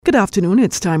Good afternoon.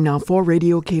 It's time now for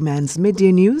Radio Cayman's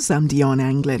Midday News. I'm Dion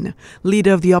Anglin.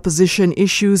 Leader of the opposition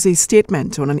issues a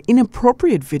statement on an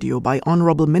inappropriate video by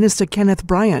Honorable Minister Kenneth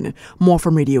Bryan. More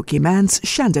from Radio Cayman's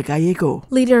Shanda Gallego.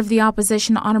 Leader of the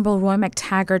opposition, Honorable Roy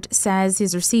McTaggart, says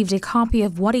he's received a copy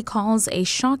of what he calls a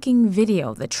shocking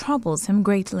video that troubles him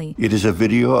greatly. It is a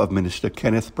video of Minister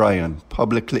Kenneth Bryan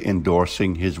publicly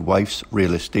endorsing his wife's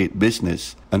real estate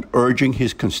business and urging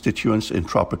his constituents in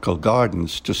Tropical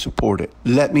Gardens to support it.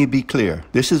 Let me be clear,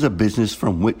 this is a business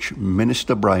from which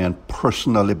Minister Bryan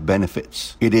personally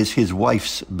benefits. It is his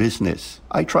wife's business.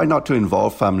 I try not to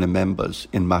involve family members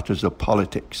in matters of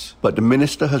politics, but the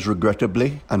minister has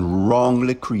regrettably and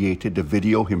wrongly created the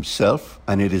video himself,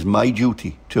 and it is my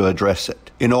duty to address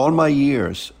it. In all my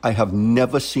years, I have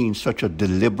never seen such a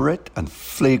deliberate and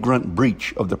flagrant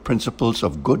breach of the principles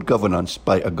of good governance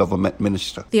by a government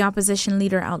minister. The opposition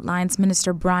leader outlines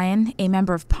Minister Bryan, a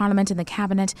member of Parliament in the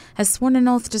Cabinet, has sworn an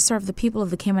oath to serve the people of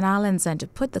the Cayman Islands and to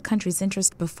put the country's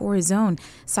interest before his own,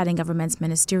 citing government's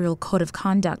ministerial code of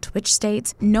conduct, which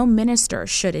states no minister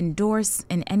should endorse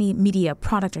in any media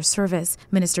product or service.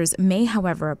 Ministers may,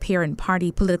 however, appear in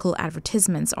party political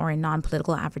advertisements or in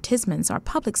non-political advertisements or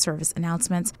public service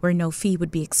announcements where no fee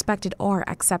would be expected or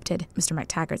accepted. Mr.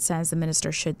 McTaggart says the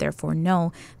minister should therefore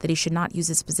know that he should not use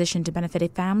his position to benefit a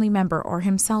family member or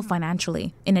himself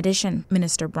financially. In addition,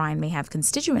 Minister Bryan may have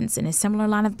constituents in a similar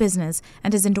line of business,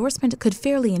 and his endorsement could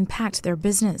fairly impact their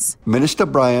business. Minister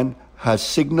Bryan has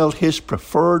signaled his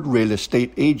preferred real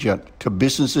estate agent to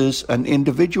businesses and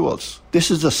individuals. This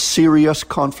is a serious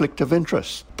conflict of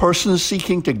interest. Persons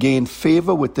seeking to gain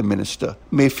favor with the minister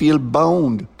may feel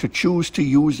bound to choose to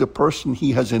use the person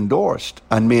he has endorsed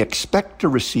and may expect to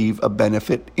receive a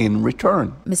benefit in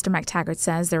return. Mr. McTaggart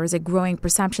says there is a growing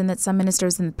perception that some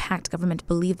ministers in the PACT government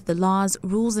believe that the laws,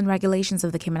 rules and regulations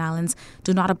of the Cayman Islands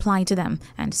do not apply to them,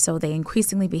 and so they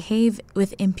increasingly behave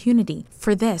with impunity.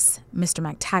 For this, Mr.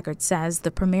 McTaggart says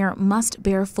the Premier must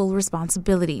bear full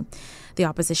responsibility. The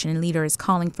opposition leader is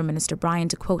calling for Minister Bryan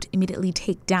to, quote, immediately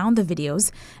take down the videos,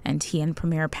 and he and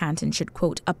Premier Panton should,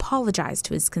 quote, apologize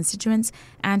to his constituents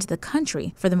and the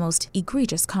country for the most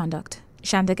egregious conduct.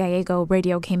 Shanda Gallego,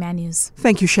 Radio Cayman News.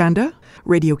 Thank you, Shanda.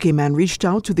 Radio Cayman reached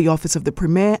out to the office of the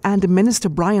Premier and Minister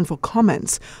Bryan for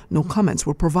comments. No comments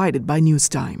were provided by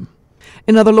Newstime.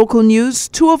 In other local news,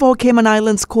 2 of our Cayman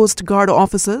Islands Coast Guard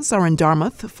officers are in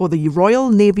Dartmouth for the Royal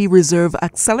Navy Reserve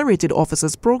Accelerated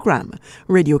Officers Program.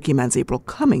 Radio Cayman's April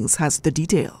Cummings has the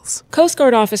details. Coast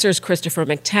Guard officers Christopher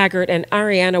McTaggart and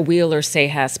Ariana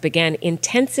Wheeler-Sehas began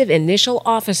intensive initial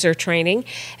officer training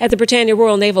at the Britannia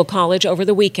Royal Naval College over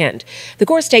the weekend. The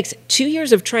course takes 2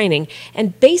 years of training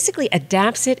and basically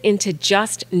adapts it into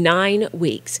just 9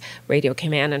 weeks. Radio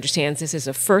Cayman understands this is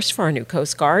a first for our new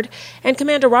Coast Guard, and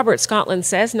Commander Robert Scotland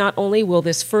says not only will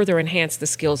this further enhance the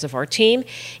skills of our team,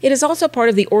 it is also part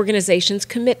of the organization's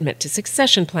commitment to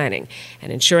succession planning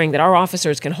and ensuring that our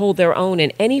officers can hold their own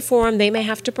in any forum they may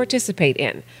have to participate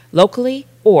in, locally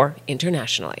or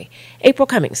internationally. April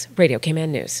Cummings, Radio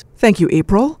Cayman News. Thank you,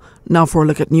 April. Now for a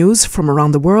look at news from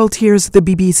around the world, here's the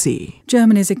BBC.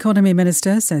 Germany's economy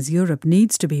minister says Europe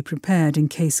needs to be prepared in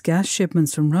case gas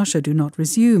shipments from Russia do not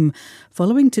resume,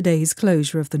 following today's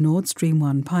closure of the Nord Stream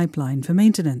 1 pipeline for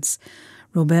maintenance.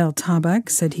 Robert Tabak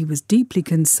said he was deeply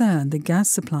concerned that gas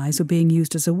supplies were being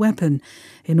used as a weapon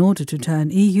in order to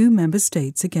turn EU member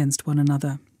states against one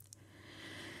another.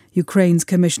 Ukraine's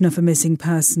Commissioner for Missing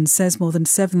Persons says more than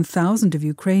 7,000 of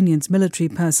Ukrainians' military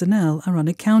personnel are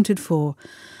unaccounted for.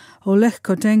 Oleg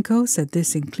Kotenko said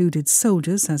this included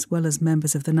soldiers as well as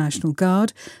members of the National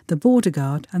Guard, the Border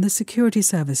Guard and the security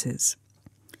services.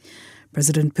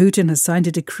 President Putin has signed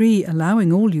a decree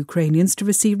allowing all Ukrainians to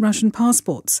receive Russian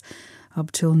passports.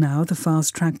 Up till now, the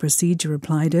fast-track procedure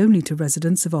applied only to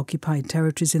residents of occupied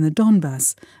territories in the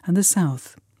Donbass and the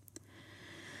south.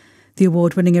 The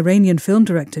award-winning Iranian film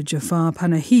director Jafar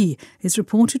Panahi is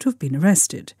reported to have been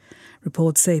arrested.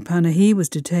 Reports say Panahi was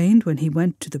detained when he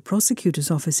went to the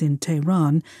prosecutor's office in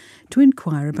Tehran to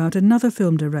inquire about another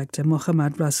film director,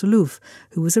 Mohammad Rasulov,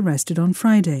 who was arrested on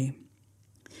Friday.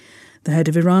 The head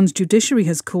of Iran's judiciary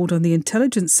has called on the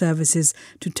intelligence services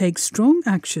to take strong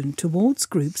action towards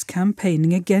groups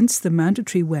campaigning against the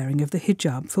mandatory wearing of the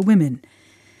hijab for women.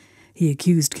 He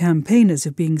accused campaigners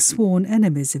of being sworn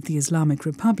enemies of the Islamic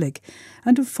Republic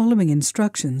and of following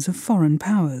instructions of foreign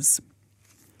powers.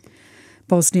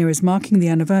 Bosnia is marking the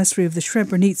anniversary of the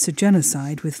Srebrenica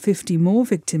genocide, with 50 more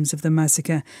victims of the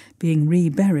massacre being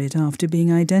reburied after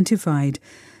being identified.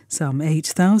 Some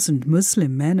 8,000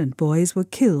 Muslim men and boys were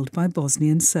killed by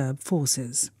Bosnian Serb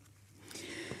forces.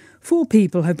 4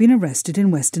 people have been arrested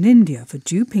in Western India for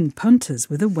duping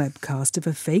punters with a webcast of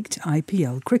a faked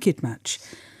IPL cricket match.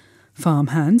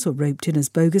 Farmhands were roped in as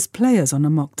bogus players on a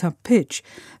mocked-up pitch.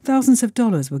 Thousands of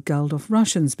dollars were gulled off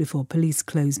Russians before police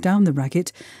closed down the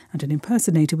racket, and an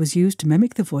impersonator was used to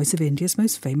mimic the voice of India's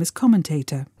most famous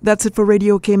commentator. That's it for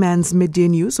Radio Cayman's Midday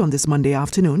News on this Monday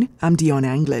afternoon. I'm Dion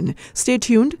Anglin. Stay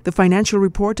tuned. The financial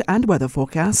report and weather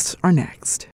forecasts are next.